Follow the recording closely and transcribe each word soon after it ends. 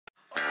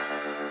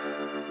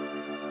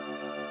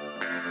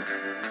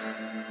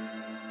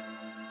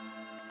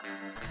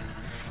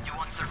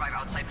can't survive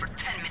outside for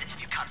 10 minutes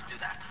if you can't do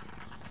that.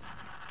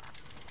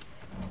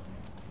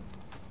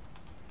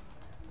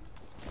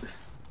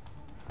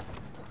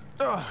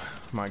 Oh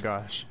my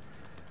gosh.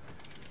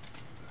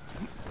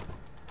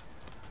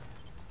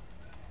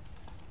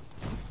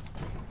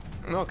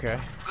 Okay.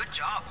 Good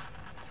job.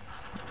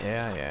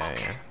 Yeah.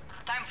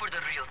 Time for the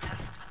real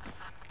test.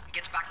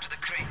 Get back to the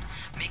crane.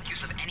 Make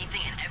use of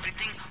anything and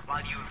everything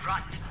while you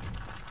run.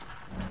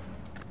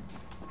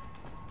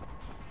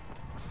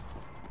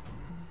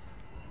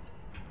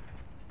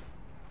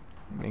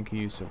 Make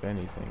use of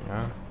anything,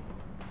 huh?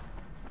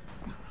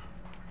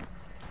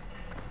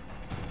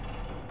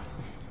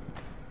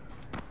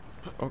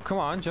 Oh, come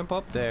on, jump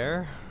up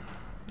there.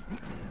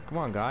 Come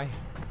on, guy.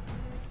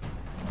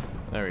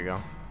 There we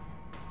go.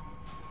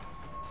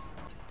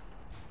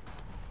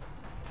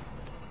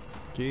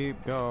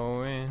 Keep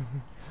going.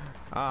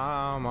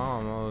 I'm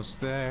almost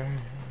there.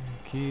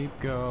 Keep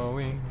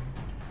going.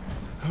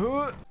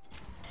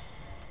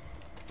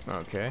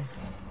 Okay.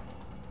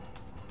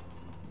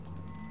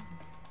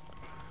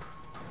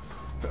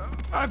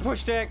 I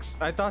pushed X.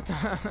 I thought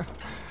that.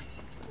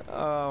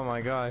 Oh my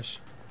gosh.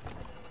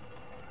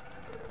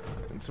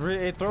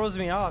 It throws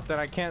me off that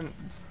I can't.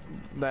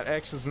 That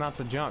X is not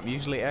the jump.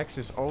 Usually X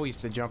is always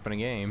the jump in a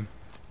game.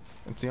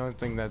 It's the only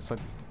thing that's like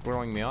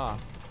throwing me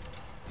off.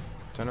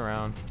 Turn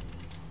around.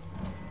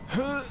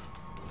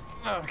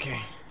 Okay.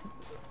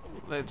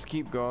 Let's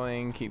keep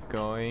going. Keep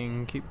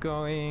going. Keep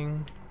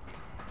going.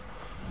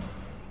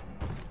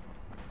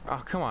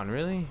 Oh, come on,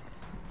 really?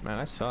 Man,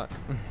 I suck.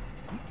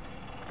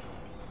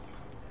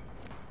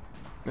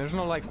 There's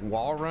no like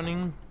wall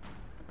running.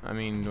 I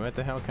mean, what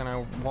the hell can I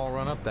wall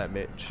run up that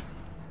bitch?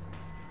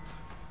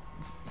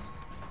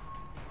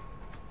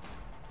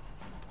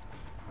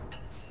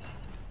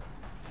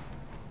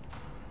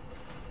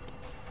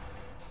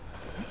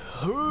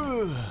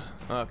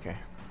 Okay.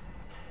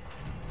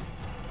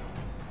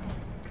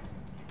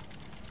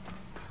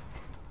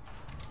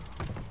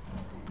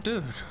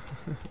 Dude,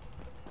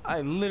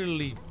 I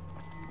literally,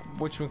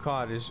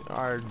 whatchamacallit,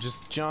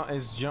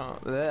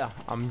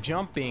 I'm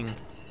jumping,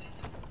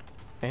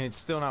 and it's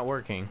still not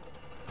working.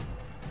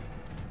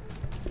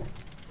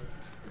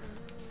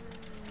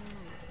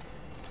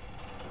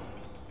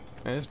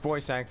 And this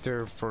voice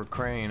actor for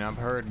Crane, I've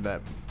heard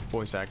that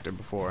voice actor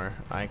before.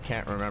 I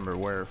can't remember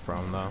where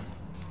from though.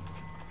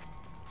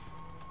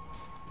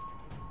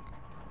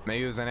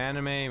 Maybe it was an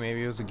anime,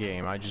 maybe it was a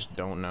game, I just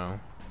don't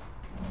know.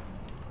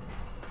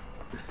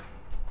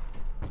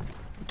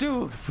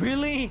 Dude,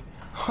 really?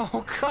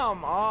 Oh,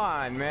 come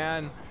on,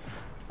 man.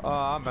 Oh,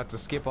 I'm about to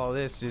skip all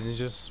this and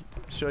just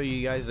show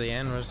you guys the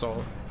end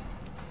result.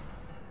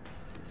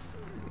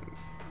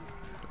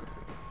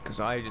 Cause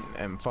I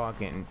am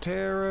fucking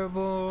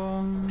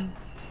terrible.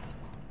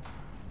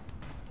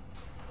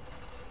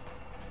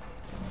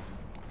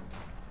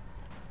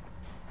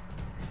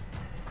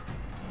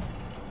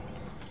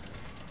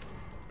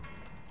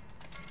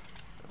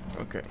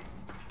 Okay.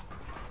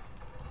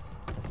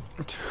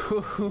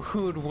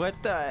 Dude,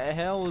 what the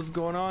hell is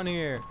going on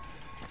here?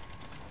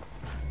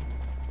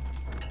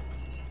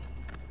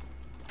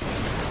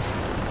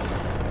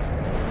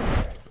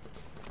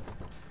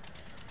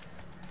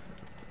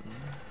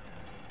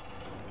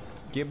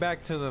 Get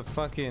back to the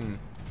fucking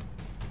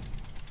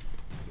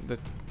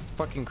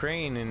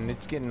crane, and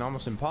it's getting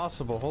almost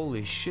impossible.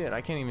 Holy shit,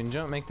 I can't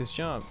even make this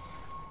jump.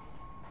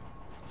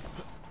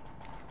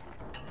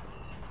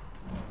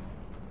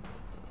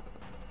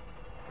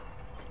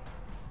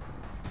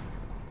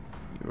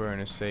 We're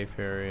in a safe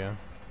area.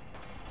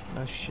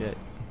 Oh shit.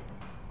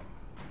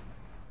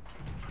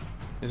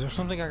 Is there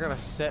something I gotta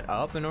set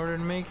up in order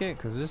to make it?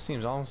 Because this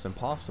seems almost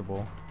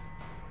impossible.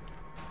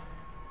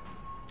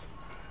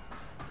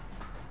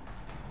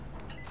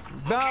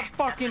 About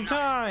fucking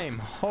time!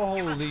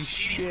 Holy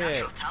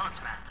shit.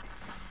 Talent, man.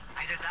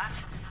 Either that,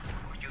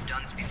 or you've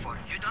done this before.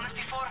 You've done this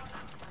before?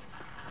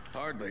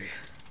 Hardly.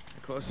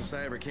 The closest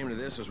I ever came to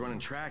this was running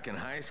track in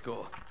high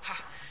school.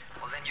 Huh.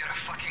 Well, then you're a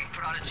fucking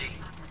prodigy.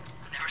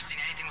 Never seen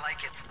anything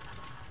like it.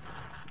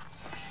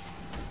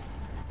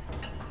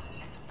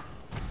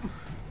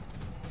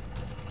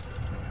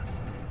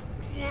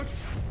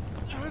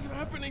 What's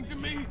happening to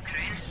me?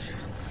 Crane?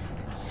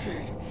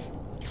 Shit.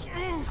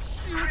 Crane,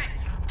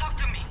 talk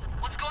to me.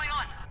 What's going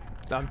on?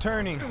 I'm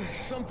turning.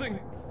 Something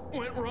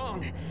went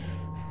wrong.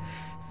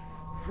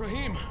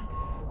 Raheem,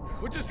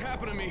 what just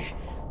happened to me?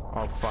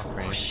 Oh fuck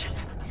me. Oh shit.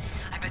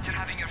 I bet you're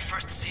having your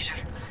first seizure.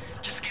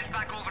 Just get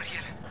back over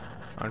here.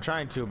 I'm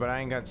trying to, but I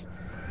ain't got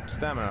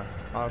stamina.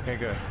 Oh, okay,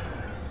 good.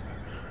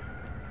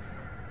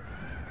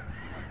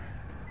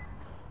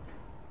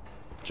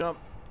 Jump.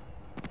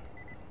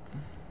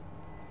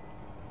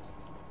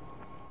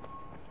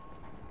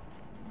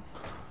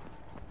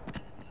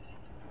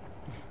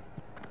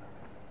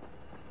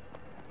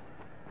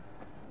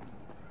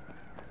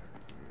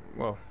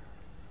 Whoa.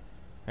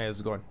 Hey,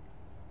 how's it going?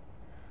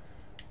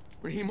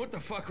 Raheem, what the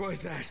fuck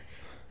was that?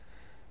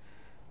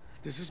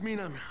 Does this mean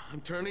I'm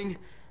turning?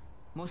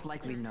 Most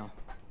likely no.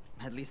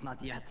 At least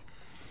not yet.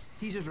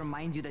 Seizures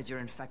remind you that you're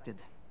infected.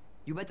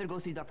 You better go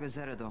see Dr.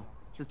 Zero though.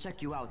 He'll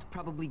check you out,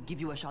 probably give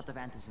you a shot of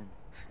antizin.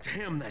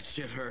 Damn, that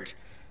shit hurt.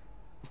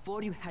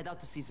 Before you head out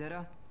to see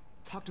Zera,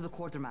 talk to the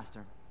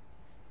quartermaster.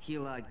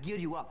 He'll gear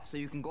you up so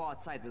you can go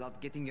outside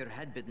without getting your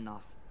head bitten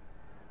off.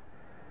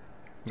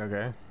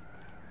 Okay.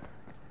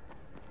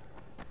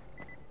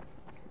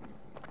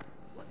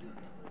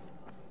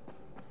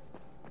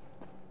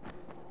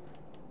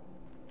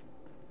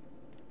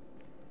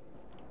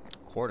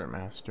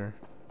 Quartermaster.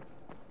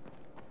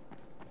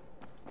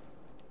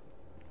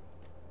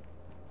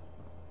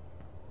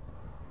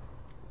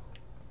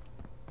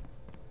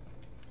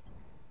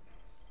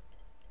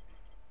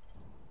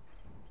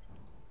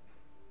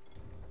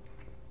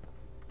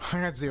 I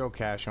got 0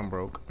 cash, I'm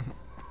broke. Who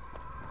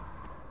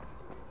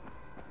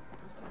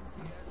sends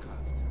the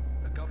aircraft?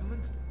 The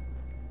government?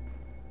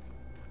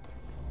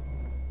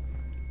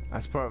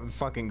 That's probably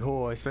fucking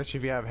cool, especially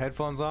if you have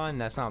headphones on.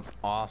 That sounds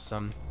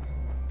awesome.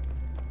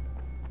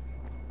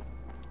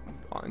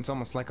 It's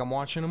almost like I'm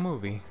watching a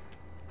movie.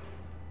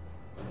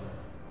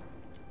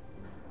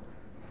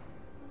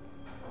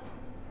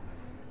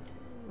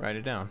 Write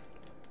it down.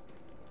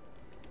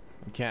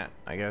 I can't.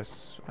 I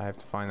guess I have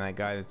to find that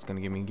guy that's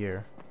gonna give me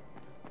gear.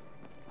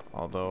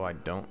 Although I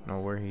don't know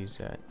where he's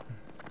at.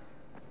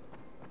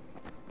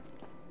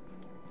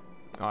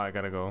 Oh, I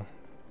gotta go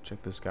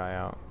check this guy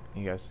out.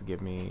 He has to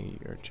give me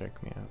or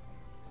check me out.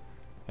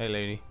 Hey,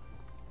 lady.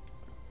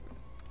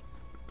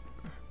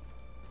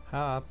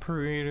 Hi,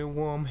 pretty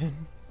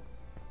woman.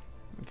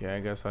 Okay,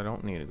 I guess I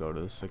don't need to go to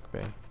the sick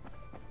bay.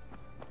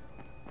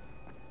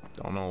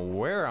 Don't know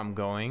where I'm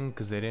going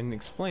because they didn't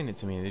explain it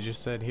to me. They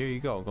just said, here you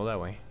go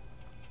that way.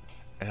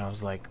 And I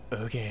was like,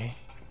 okay.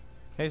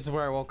 Hey, this is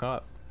where I woke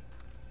up.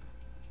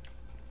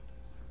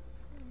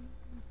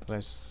 But I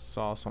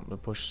saw something to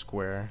push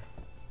square.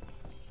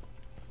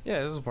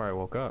 Yeah, this is where I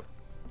woke up.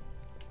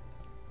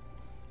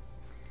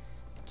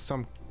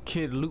 Some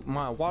kid loot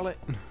my wallet.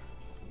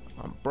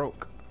 I'm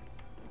broke.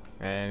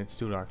 And it's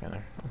too dark in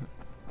there.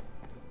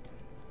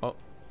 Oh.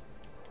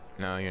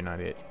 No, you're not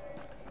it.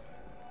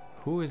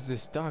 Who is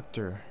this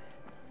doctor?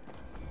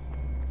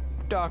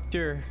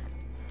 Doctor!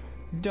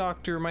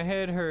 Doctor, my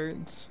head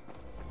hurts.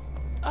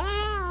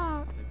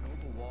 Ah! They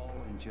built the wall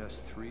in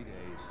just 3 days.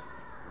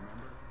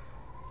 Remember?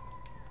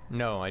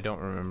 No, I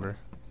don't remember.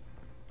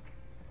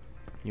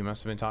 You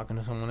must have been talking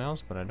to someone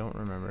else, but I don't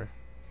remember.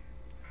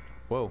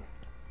 Whoa.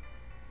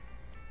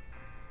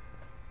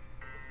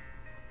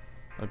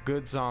 A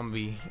good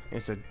zombie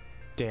is a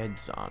dead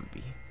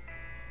zombie.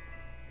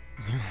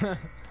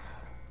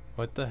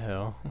 What the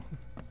hell? I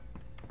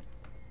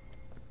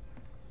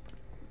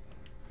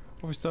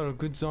always thought a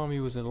good zombie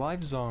was a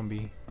live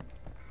zombie.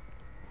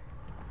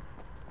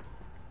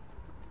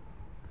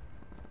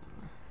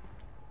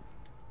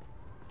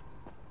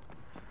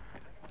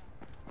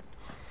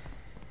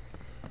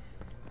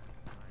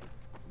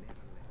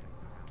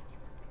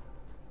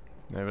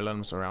 Never let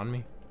them surround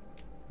me?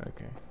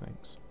 Okay,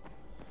 thanks.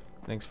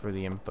 Thanks for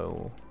the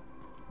info,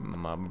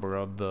 my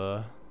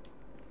brother.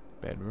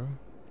 Bedroom.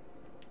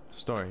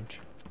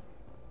 Storage.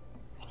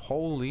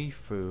 Holy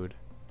food.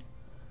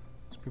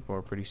 These people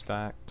are pretty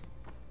stacked.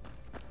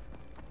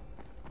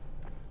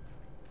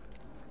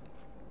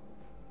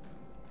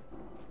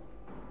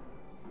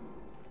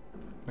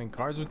 Playing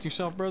cards with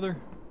yourself, brother?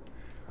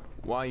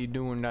 Why you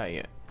doing that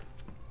yet?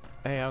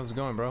 Hey, how's it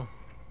going, bro?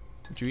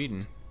 What you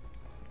eating?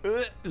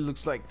 Ugh, it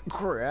looks like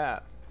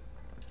crap.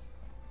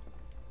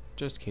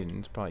 Just kidding,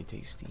 it's probably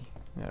tasty.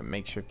 Yeah,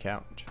 makeshift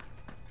couch.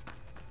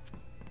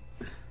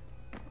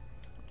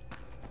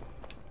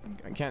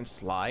 I can't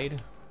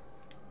slide?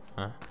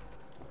 Huh?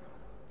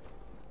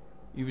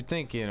 You would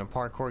think in a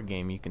parkour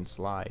game you can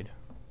slide.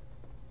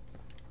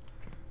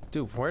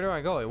 Dude, where do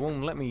I go? It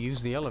won't let me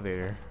use the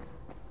elevator.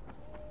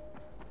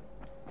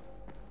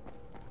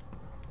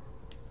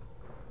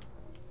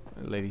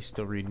 The lady's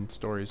still reading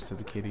stories to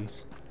the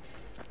kitties.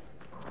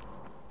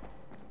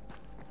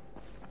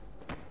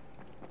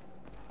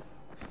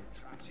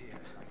 Trapped here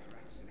like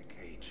rats in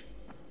a cage.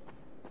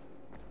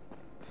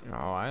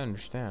 Oh, I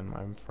understand,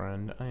 my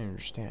friend. I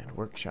understand.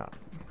 Workshop.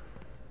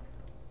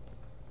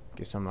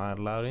 Guess I'm not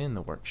allowed in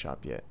the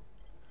workshop yet.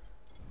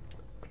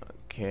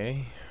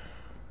 Okay.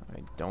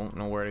 I don't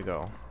know where to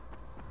go.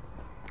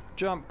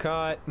 Jump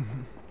cut!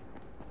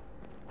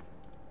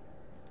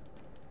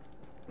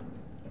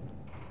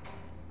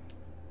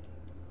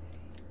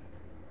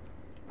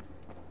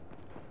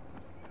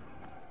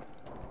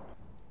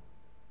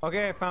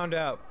 Okay, I found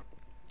out.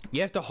 You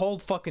have to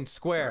hold fucking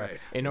square Right.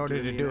 in order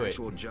Give to me do an it.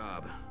 actual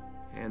job,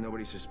 and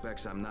nobody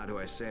suspects I'm not who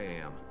I say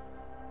I am.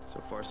 So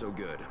far, so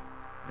good.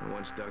 And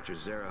once Dr.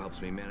 Zera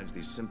helps me manage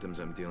these symptoms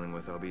I'm dealing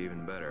with, I'll be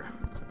even better.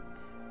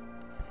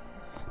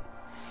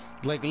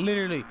 Like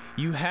literally,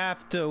 you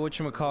have to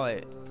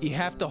whatchamacallit, you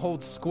have to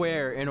hold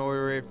square in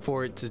order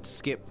for it to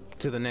skip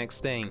to the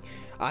next thing.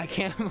 I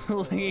can't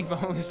believe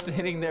I was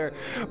sitting there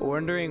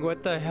wondering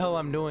what the hell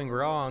I'm doing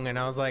wrong, and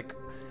I was like,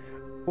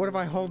 what if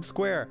I hold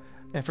square?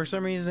 And for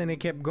some reason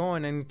it kept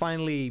going, and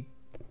finally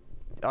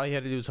all you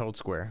had to do is hold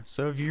square.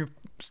 So if you're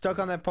stuck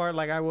on that part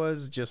like I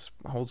was, just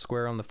hold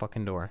square on the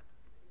fucking door.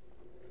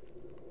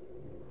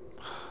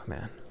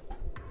 man.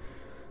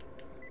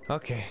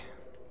 Okay.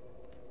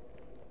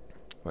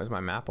 Where's my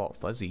map all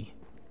fuzzy?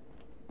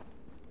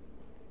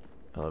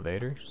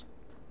 Elevators?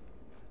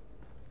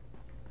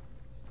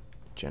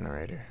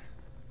 Generator.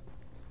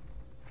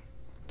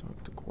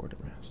 Talk to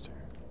quartermaster.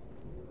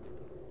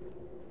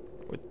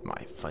 With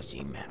my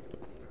fuzzy map.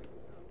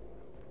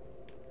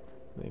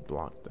 They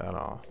blocked that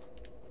off.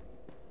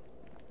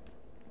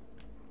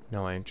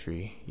 No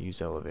entry.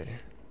 Use elevator.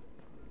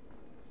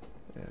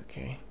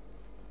 Okay.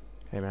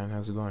 Hey man,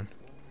 how's it going?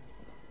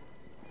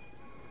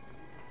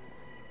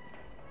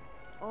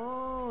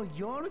 Oh,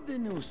 you're the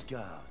new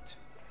scout.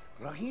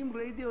 Rahim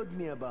radioed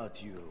me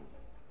about you.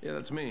 Yeah,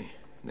 that's me.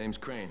 Name's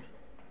Crane.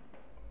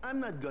 I'm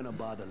not gonna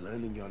bother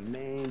learning your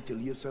name till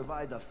you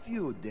survived a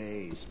few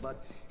days,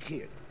 but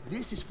here,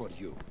 this is for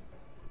you.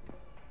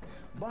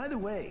 By the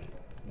way,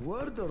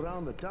 word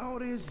around the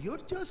tower is you're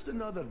just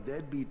another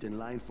deadbeat in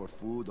line for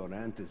food or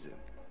antizin.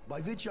 By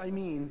which I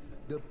mean,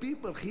 the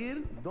people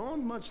here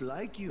don't much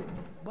like you,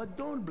 but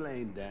don't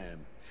blame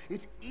them.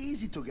 It's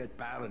easy to get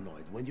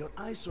paranoid when you're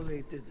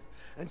isolated,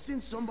 and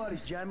since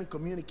somebody's jamming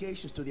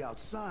communications to the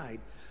outside,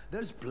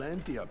 there's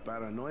plenty of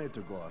paranoia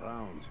to go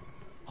around.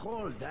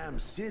 Whole damn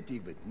city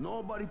with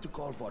nobody to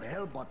call for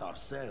help but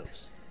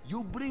ourselves.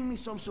 You bring me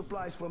some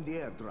supplies from the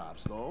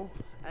airdrops, though,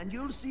 and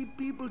you'll see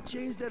people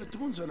change their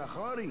tunes in a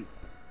hurry.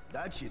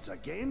 That shit's a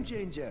game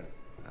changer.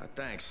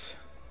 Thanks.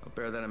 I'll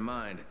bear that in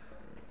mind.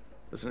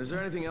 Listen, is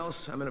there anything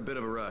else? I'm in a bit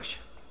of a rush.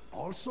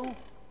 Also,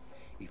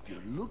 if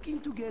you're looking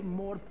to get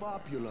more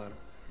popular,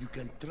 you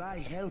can try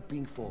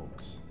helping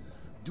folks.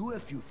 Do a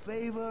few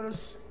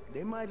favors,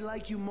 they might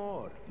like you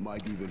more.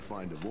 Might even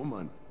find a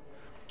woman.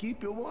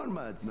 Keep you warm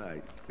at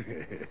night.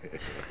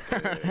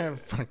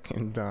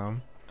 Fucking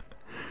dumb.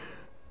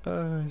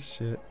 Oh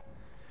shit.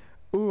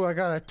 Ooh, I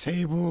got a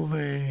table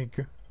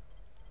leg.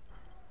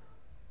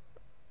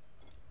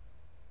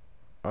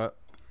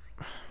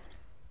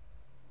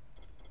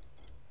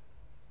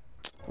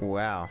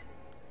 Wow.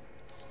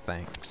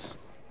 Thanks.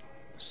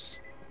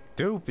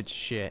 Stupid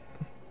shit.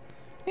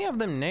 They have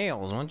them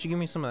nails. Why don't you give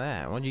me some of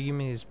that? Why don't you give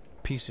me this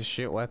piece of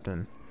shit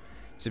weapon?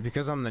 Is it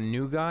because I'm the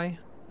new guy?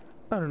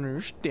 I don't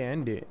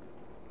understand it.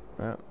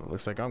 Well,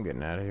 looks like I'm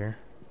getting out of here.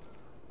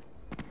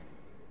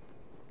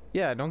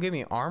 Yeah, don't give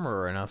me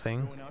armor or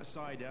nothing. Going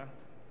outside, yeah?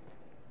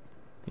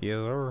 Yes,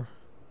 sir.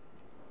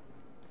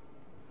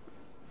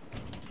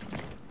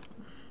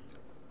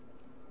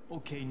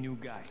 Okay, new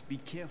guy. Be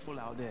careful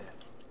out there.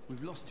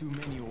 We've lost too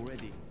many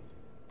already.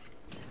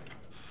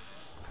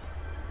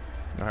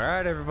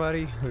 Alright,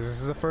 everybody. This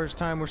is the first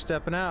time we're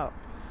stepping out.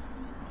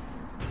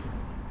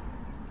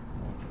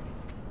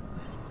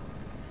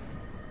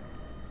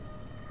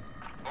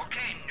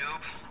 Okay,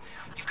 noob.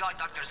 You've got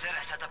Dr.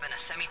 Zera set up in a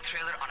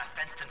semi-trailer on a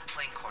fenced-in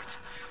playing court.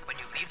 When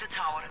you leave the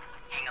tower,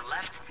 hang a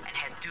left and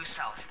head due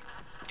south.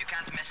 You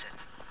can't miss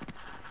it.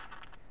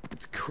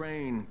 It's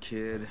Crane,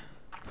 kid.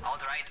 All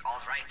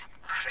right.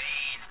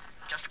 Crane.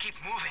 Just keep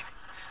moving.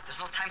 There's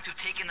no time to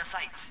take in the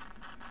sights.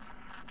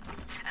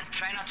 And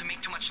try not to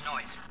make too much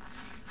noise.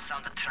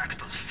 Sound attracts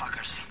those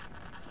fuckers.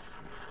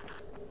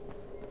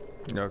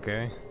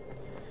 Okay.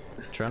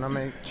 Try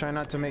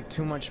not to make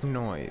too much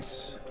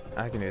noise.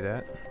 I can do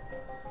that.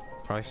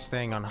 Probably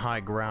staying on high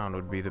ground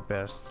would be the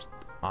best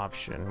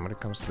option when it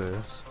comes to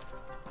this.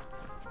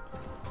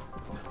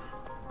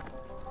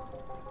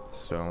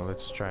 So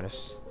let's try to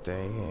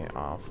stay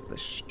off the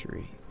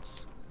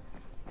streets.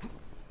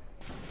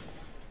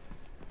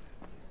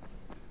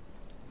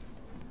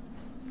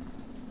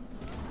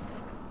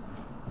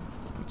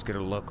 Let's get a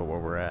look at where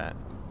we're at.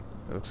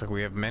 It looks like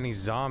we have many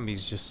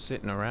zombies just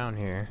sitting around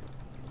here.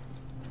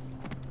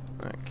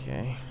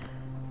 Okay.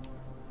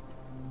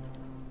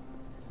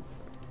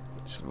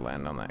 Should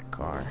land on that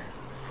car.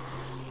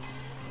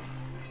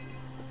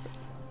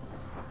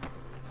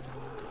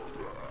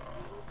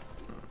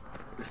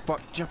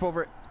 Fuck, jump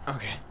over it.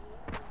 Okay.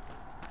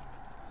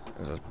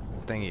 There's a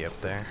thingy up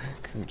there.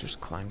 I can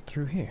just climb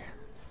through here.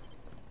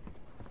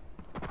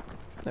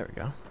 There we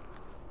go.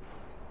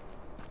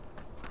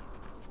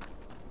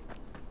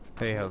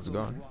 Hey, how's it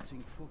going?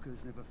 Rotting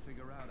fuckers never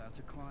figure out how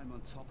to climb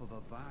on top of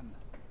a van.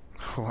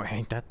 Oh,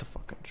 ain't that the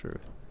fucking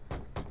truth?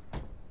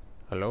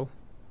 Hello?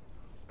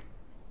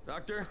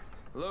 Doctor?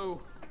 Hello?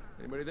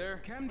 Anybody there?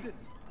 Camden,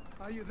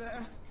 are you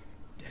there?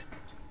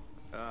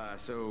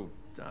 So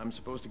I'm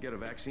supposed to get a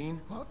vaccine?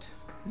 What?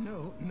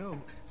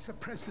 No.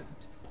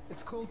 Suppressant.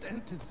 It's called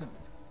antizin.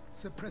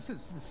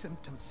 Suppresses the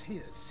symptoms.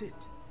 Here, sit.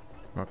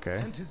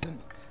 Okay. Antizin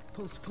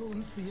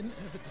postpones the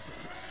inevitable.